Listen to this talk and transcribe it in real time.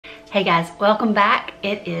Hey guys, welcome back.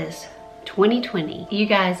 It is 2020. You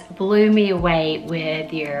guys blew me away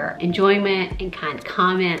with your enjoyment and kind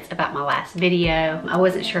comments about my last video. I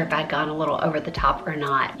wasn't sure if I'd gone a little over the top or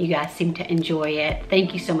not. You guys seem to enjoy it.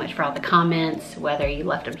 Thank you so much for all the comments, whether you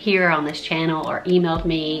left them here on this channel or emailed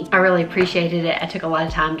me. I really appreciated it. I took a lot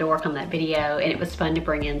of time to work on that video and it was fun to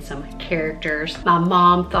bring in some characters. My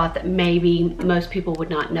mom thought that maybe most people would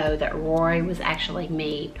not know that Roy was actually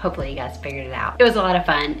me. Hopefully you guys figured it out. It was a lot of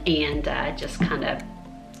fun and just kind of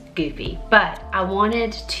goofy, but I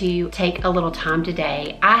wanted to take a little time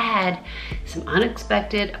today. I had some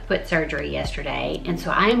unexpected foot surgery yesterday, and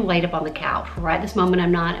so I am laid up on the couch. Right this moment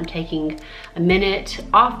I'm not. I'm taking a minute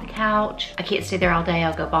off the couch. I can't stay there all day.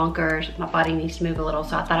 I'll go bonkers. My body needs to move a little,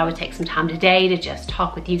 so I thought I would take some time today to just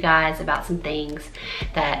talk with you guys about some things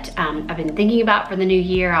that I've been thinking about for the new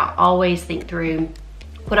year. I always think through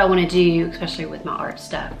what I want to do, especially with my art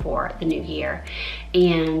stuff for the new year.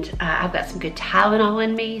 And I've got some good Tylenol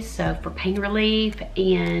in me, so for pain relief,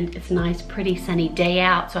 and it's a nice, pretty sunny day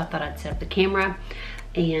out, so I thought I'd set up the camera.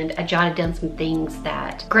 And I jotted down some things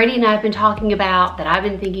that Grady and I have been talking about, that I've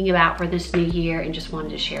been thinking about for this new year, and just wanted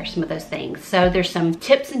to share some of those things. So there's some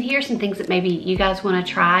tips in here, some things that maybe you guys want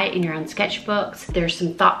to try in your own sketchbooks. There's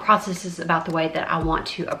some thought processes about the way that I want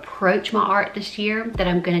to approach my art this year that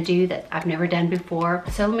I'm going to do that I've never done before.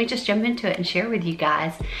 So let me just jump into it and share with you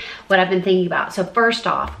guys what I've been thinking about. So first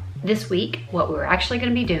off, this week, what we were actually going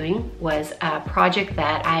to be doing was a project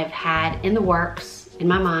that I've had in the works in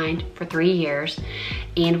my mind for 3 years,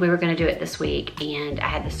 and we were going to do it this week, and I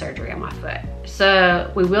had the surgery on my foot.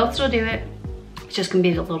 So we will still do it. It's just going to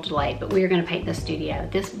be a little delayed, but we are going to paint the studio.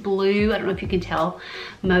 This blue, I don't know if you can tell,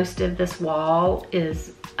 most of this wall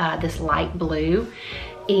is this light blue,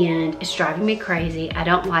 and it's driving me crazy. I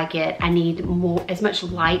don't like it. I need as much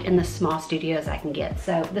light in the small studio as I can get.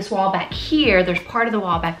 So this wall back here, there's part of the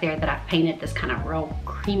wall back there that I've painted this kind of real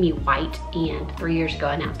creamy white, and 3 years ago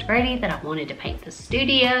I announced Grady that I wanted to paint the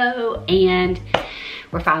studio, and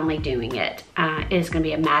we're finally doing it. It is going to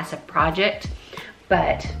be a massive project,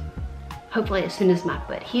 but hopefully as soon as my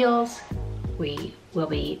foot heals, we will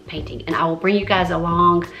be painting, and I will bring you guys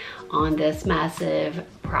along on this massive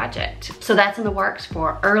project. So that's in the works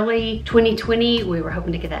for early 2020. We were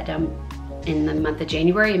hoping to get that done in the month of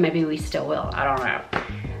January, and maybe we still will. I don't know.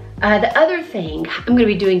 The other thing, I'm going to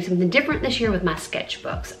be doing something different this year with my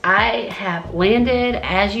sketchbooks. I have landed,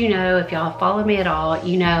 as you know, if y'all follow me at all,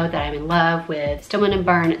 you know that I'm in love with Stillman &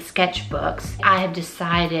 Byrne sketchbooks. I have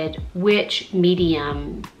decided which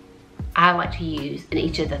medium I like to use in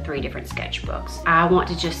each of the 3 different sketchbooks. I want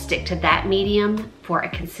to just stick to that medium for a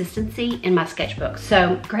consistency in my sketchbook.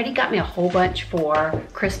 So Grady got me a whole bunch for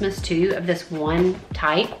Christmas too of this one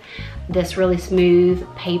type, this really smooth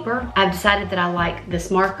paper. I've decided that I like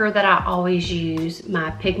this marker that I always use,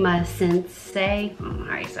 my Pigma Sensei, I don't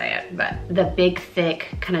know how you say it, but the big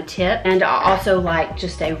thick kind of tip. And I also like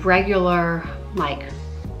just a regular like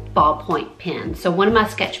ballpoint pen. So one of my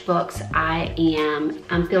sketchbooks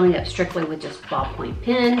I'm filling up strictly with just ballpoint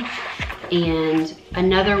pen, and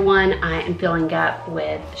another one I am filling up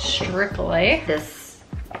with strictly this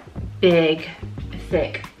big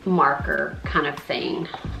thick marker kind of thing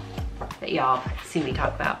that y'all see me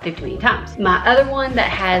talk about 50 million times. My other one that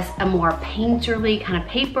has a more painterly kind of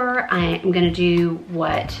paper, I am going to do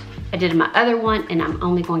what I did in my other one, and I'm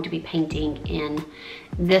only going to be painting in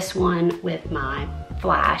this one with my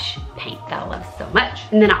flash paint that I love so much.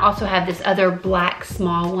 And then I also have this other black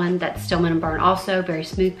small one that's Stillman & Byrne, also very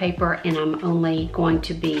smooth paper, and I'm only going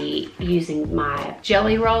to be using my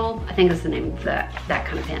Jelly Roll. I think that's the name of that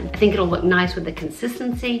kind of pen. I think it'll look nice with the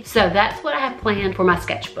consistency. So that's what I have planned for my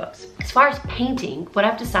sketchbooks. As far as painting, what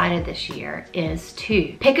I've decided this year is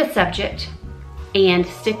to pick a subject and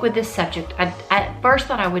stick with this subject. I at first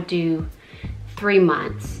thought I would do 3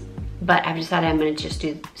 months, but I've decided I'm gonna just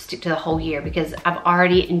stick to the whole year, because I've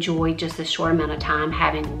already enjoyed just this short amount of time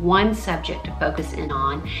having one subject to focus in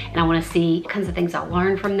on, and I wanna see what kinds of things I'll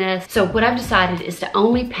learn from this. So what I've decided is to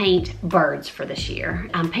only paint birds for this year.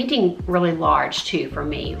 I'm painting really large too for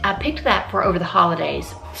me. I picked that for over the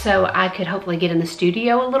holidays, so I could hopefully get in the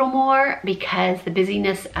studio a little more, because the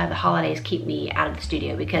busyness of the holidays keep me out of the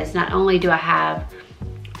studio, because not only do I have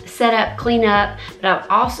set up, clean up, but I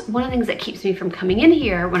also, one of the things that keeps me from coming in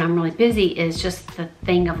here when I'm really busy is just the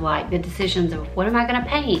thing of like the decisions of what am I gonna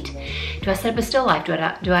paint? Do I set up a still life? Do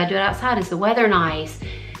I do it outside? Is the weather nice?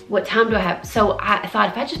 What time do I have? So I thought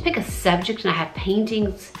if I just pick a subject and I have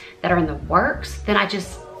paintings that are in the works, then I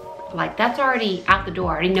just, like, that's already out the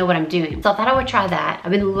door. I already know what I'm doing. So I thought I would try that.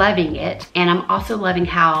 I've been loving it. And I'm also loving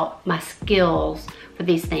how my skills for but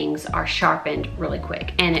these things are sharpened really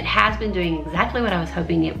quick. And it has been doing exactly what I was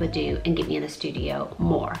hoping it would do and get me in the studio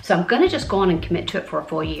more. So I'm gonna just go on and commit to it for a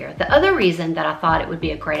full year. The other reason that I thought it would be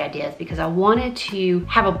a great idea is because I wanted to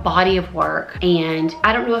have a body of work, and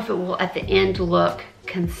I don't know if it will at the end look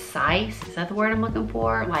concise. Is that the word I'm looking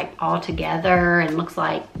for? Like all together and looks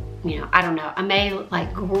like, you know, I don't know. I may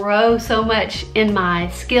like grow so much in my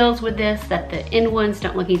skills with this that the end ones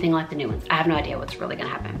don't look anything like the new ones. I have no idea what's really gonna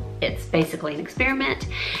happen. It's basically an experiment,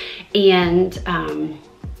 and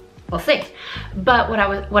we'll see. But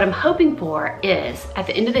what I'm hoping for is at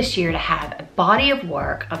the end of this year to have a body of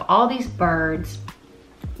work of all these birds,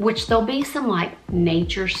 which there'll be some like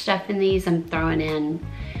nature stuff in these. I'm throwing in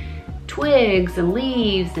twigs and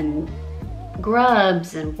leaves and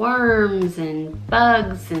grubs and worms and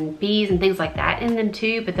bugs and bees and things like that in them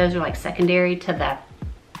too, but those are like secondary to the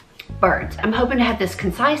birds. I'm hoping to have this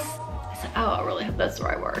concise, oh, I really hope that's the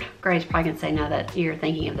right word. Grady's probably gonna say no that you're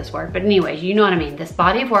thinking of this word, but anyways, you know what I mean. This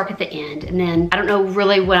body of work at the end, and then I don't know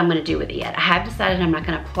really what I'm gonna do with it yet. I have decided I'm not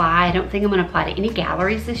gonna apply. I don't think I'm gonna apply to any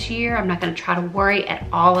galleries this year. I'm not gonna try to worry at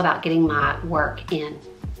all about getting my work in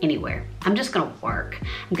anywhere. I'm just gonna work.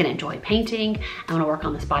 I'm gonna enjoy painting. I'm gonna work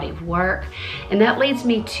on this body of work. And that leads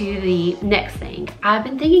me to the next thing. I've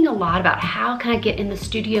been thinking a lot about how can I get in the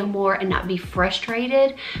studio more and not be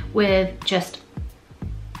frustrated with just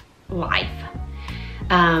life.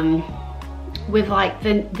 With like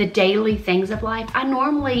the daily things of life. I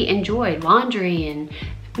normally enjoy laundry and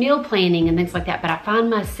meal planning and things like that, but I find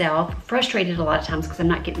myself frustrated a lot of times because I'm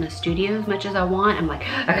not getting in the studio as much as I want. I'm like,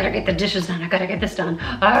 I gotta get the dishes done, I gotta get this done.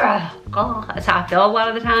 That's how I feel a lot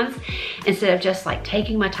of the times, instead of just like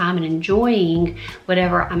taking my time and enjoying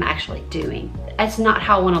whatever I'm actually doing. That's not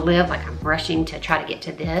how I wanna live, like I'm rushing to try to get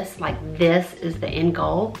to this, like this is the end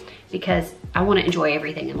goal, because I wanna enjoy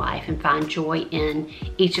everything in life and find joy in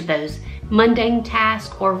each of those mundane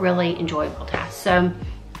tasks or really enjoyable tasks. So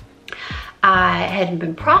I had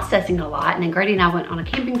been processing a lot, and then Grady and I went on a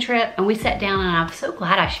camping trip and we sat down, and I'm so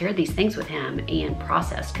glad I shared these things with him and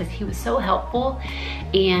processed, because he was so helpful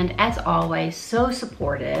and as always so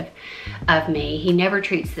supportive of me. He never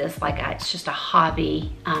treats this like it's just a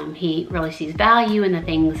hobby. He really sees value in the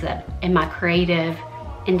things that in my creative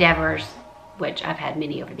endeavors, which I've had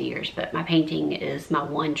many over the years, but my painting is my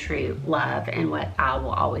one true love and what I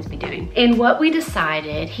will always be doing. And what we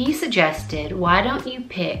decided, he suggested, why don't you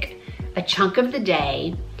pick a chunk of the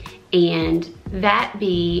day and that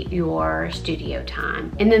be your studio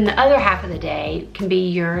time, and then the other half of the day can be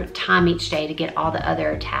your time each day to get all the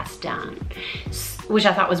other tasks done, which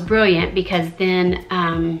I thought was brilliant, because then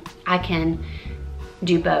I can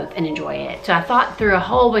do both and enjoy it. So I thought through a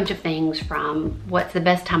whole bunch of things, from what's the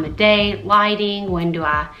best time of day, lighting, when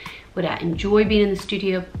would I enjoy being in the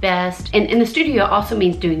studio best. And in the studio also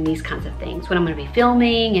means doing these kinds of things, when I'm gonna be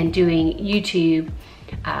filming and doing YouTube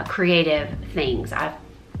creative things.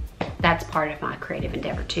 That's part of my creative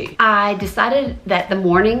endeavor too. I decided that the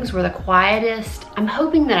mornings were the quietest. I'm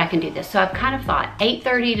hoping that I can do this. So I've kind of thought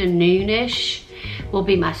 8:30 to noonish will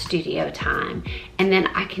be my studio time. And then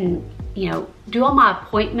I can, you know, do all my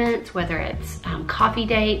appointments, whether it's coffee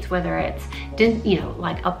dates, whether it's, you know,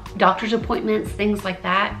 like doctor's appointments, things like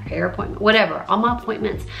that, hair appointment, whatever. All my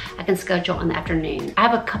appointments I can schedule in the afternoon. I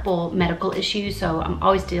have a couple medical issues, so I'm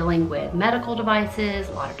always dealing with medical devices,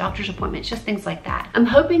 a lot of doctor's appointments, just things like that. I'm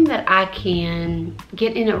hoping that I can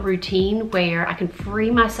get in a routine where I can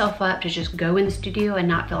free myself up to just go in the studio and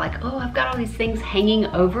not feel like, oh, I've got all these things hanging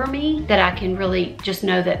over me, that I can really just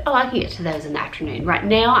know that, oh, I can get to those in the afternoon. Right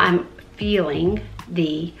now I'm feeling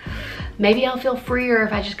maybe I'll feel freer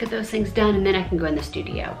if I just get those things done and then I can go in the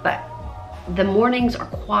studio. But the mornings are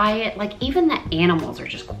quiet. Like even the animals are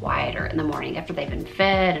just quieter in the morning after they've been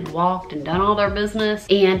fed and walked and done all their business.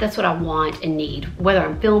 And that's what I want and need, whether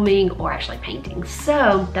I'm filming or actually painting.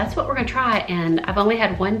 So that's what we're gonna try. And I've only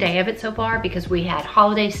had one day of it so far because we had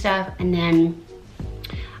holiday stuff, and then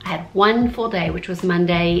I had one full day, which was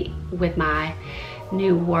Monday, with my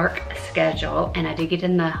new work schedule. And I did get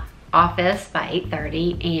in the office by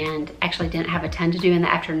 8:30 and actually didn't have a ton to do in the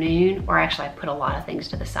afternoon, or actually I put a lot of things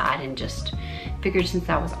to the side and just figured since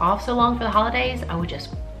I was off so long for the holidays, I would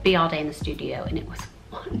just be all day in the studio, and it was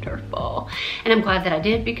wonderful. And I'm glad that I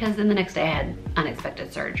did, because then the next day I had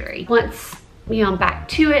unexpected surgery. Once, you know, I'm back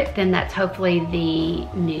to it, then that's hopefully the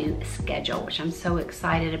new schedule, which I'm so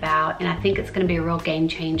excited about. And I think it's gonna be a real game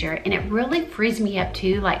changer. And it really frees me up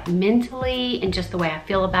too, like mentally, and just the way I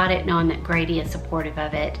feel about it, knowing that Grady is supportive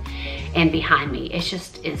of it and behind me. It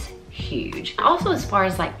just is huge. Also, as far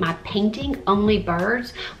as like my painting only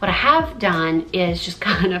birds, what I have done is just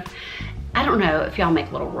kind of I don't know if y'all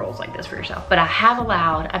make little rules like this for yourself, but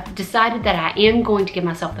I've decided that I am going to give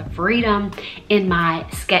myself the freedom in my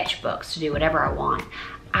sketchbooks to do whatever I want.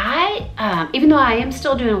 Even though I am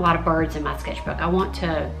still doing a lot of birds in my sketchbook, I want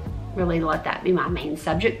to really let that be my main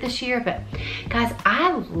subject this year. But guys,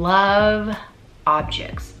 I love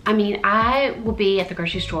objects. I mean, I will be at the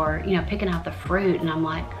grocery store, you know, picking out the fruit, and I'm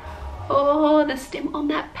like, oh, the stem on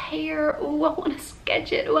that pear. Oh, I want to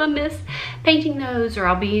sketch it. Oh, I miss painting those. Or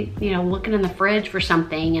I'll be, you know, looking in the fridge for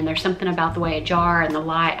something, and there's something about the way a jar and the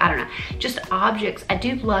light, I don't know, just objects. I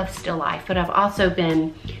do love still life, but I've also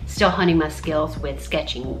been still honing my skills with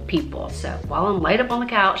sketching people. So while I'm laid up on the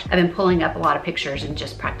couch, I've been pulling up a lot of pictures and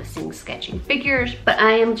just practicing sketching figures, but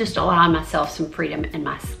I am just allowing myself some freedom in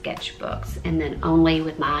my sketchbooks. And then only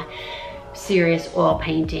with my serious oil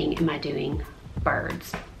painting am I doing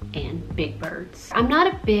birds and big birds. I'm not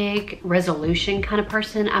a big resolution kind of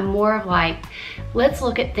person. I'm more of like, let's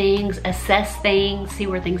look at things, assess things, see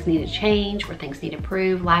where things need to change, where things need to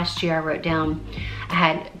improve. Last year I wrote down, I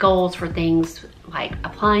had goals for things like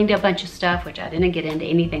applying to a bunch of stuff, which I didn't get into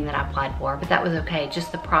anything that I applied for, but that was okay.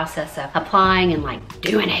 Just the process of applying and like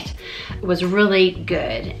doing it was really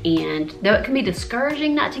good. And though it can be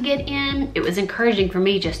discouraging not to get in, it was encouraging for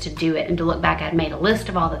me just to do it and to look back. I'd made a list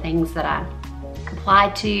of all the things that I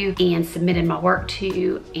applied to and submitted my work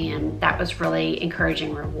to, and that was really encouraging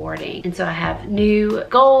and rewarding. And so I have new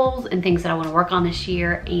goals and things that I want to work on this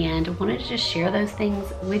year, and I wanted to just share those things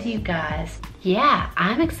with you guys. Yeah,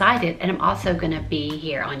 I'm excited, and I'm also gonna be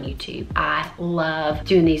here on YouTube. I love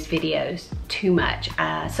doing these videos too much.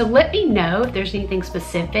 So let me know if there's anything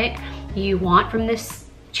specific you want from this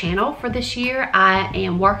channel for this year. I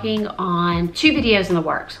am working on 2 videos in the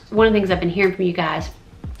works. One of the things I've been hearing from you guys,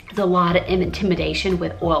 there's a lot of intimidation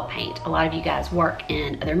with oil paint. A lot of you guys work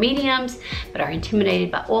in other mediums but are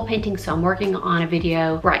intimidated by oil painting, so I'm working on a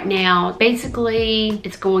video right now. Basically,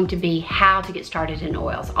 it's going to be how to get started in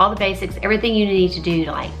oils. All the basics, everything you need to do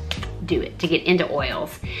to like do it, to get into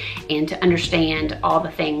oils and to understand all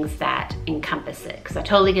the things that encompass it. Because I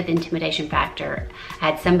totally get the intimidation factor. I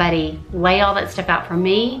had somebody lay all that stuff out for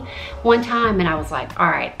me one time, and I was like, all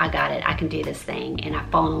right, I got it, I can do this thing. And I've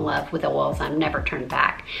fallen in love with oils. I've never turned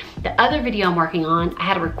back. The other video I'm working on, I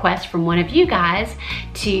had a request from one of you guys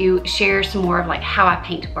to share some more of like how I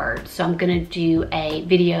paint birds. So I'm gonna do a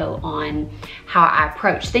video on how I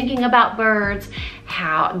approach thinking about birds,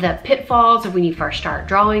 how the pitfalls of when you first start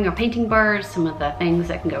drawing or painting birds, some of the things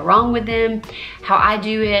that can go wrong with them, how I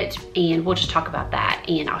do it, and we'll just talk about that,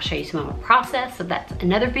 and I'll show you some of my process. So that's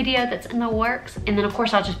another video that's in the works. And then of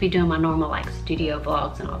course I'll just be doing my normal like studio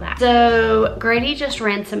vlogs and all that. So Grady just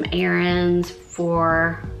ran some errands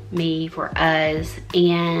for me, for us,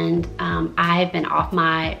 and I've been off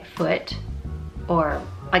my foot, or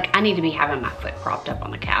like I need to be having my foot propped up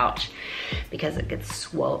on the couch because it gets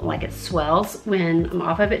swollen, like it swells when I'm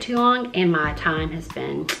off of it too long, and my time has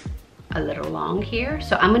been a little long here.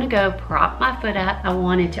 So I'm gonna go prop my foot up. I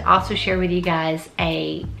wanted to also share with you guys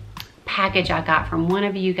a package I got from one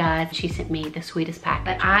of you guys. She sent me the sweetest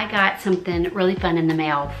package. But I got something really fun in the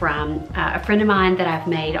mail from a friend of mine that I've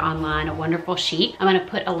made online, a wonderful sheet. I'm gonna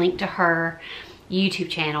put a link to her YouTube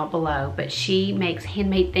channel below, but she makes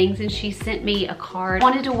handmade things, and she sent me a card. I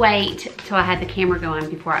wanted to wait till I had the camera going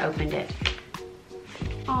before I opened it.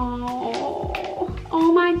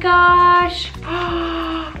 Oh my gosh.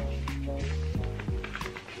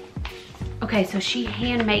 Okay, so she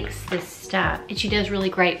hand makes this stuff, and she does really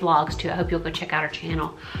great vlogs too. I hope you'll go check out her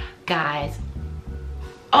channel, guys.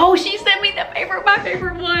 Oh, she sent me my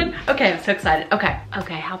favorite one. Okay, I'm so excited. Okay,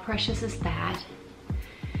 how precious is that?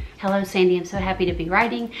 Hello, Sandy, I'm so happy to be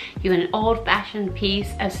writing you an old-fashioned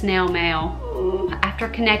piece of snail mail. Ooh, after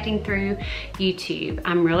connecting through YouTube,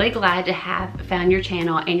 I'm really glad to have found your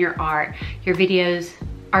channel and your art. Your videos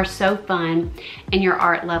are so fun and your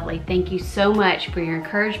art lovely. Thank you so much for your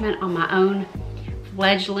encouragement on my own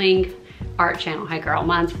fledgling art channel. Hey girl,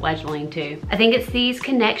 mine's fledgling too. I think it's these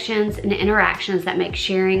connections and interactions that make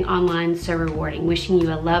sharing online so rewarding. Wishing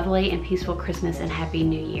you a lovely and peaceful Christmas and Happy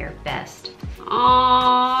New Year. Best.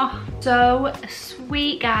 Aww, so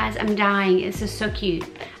sweet, guys. I'm dying. This is so cute.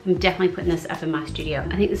 I'm definitely putting this up in my studio.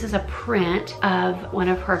 I think this is a print of one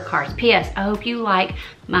of her cards. P.S. I hope you like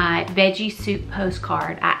my veggie soup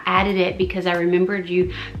postcard. I added it because I remembered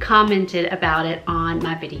you commented about it on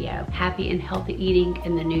my video. Happy and healthy eating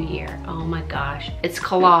in the new year. Oh my gosh. It's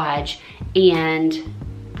collage, and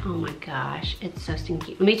oh my gosh, it's so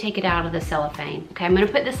stinky. Let me take it out of the cellophane. Okay, I'm gonna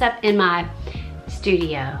put this up in my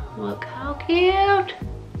studio. Look how cute.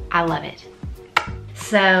 I love it.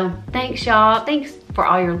 So thanks y'all. Thanks for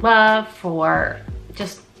all your love, for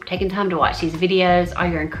just taking time to watch these videos, all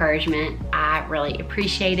your encouragement. I really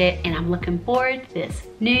appreciate it, and I'm looking forward to this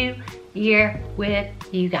new year with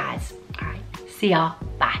you guys. All right, see y'all,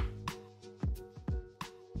 bye.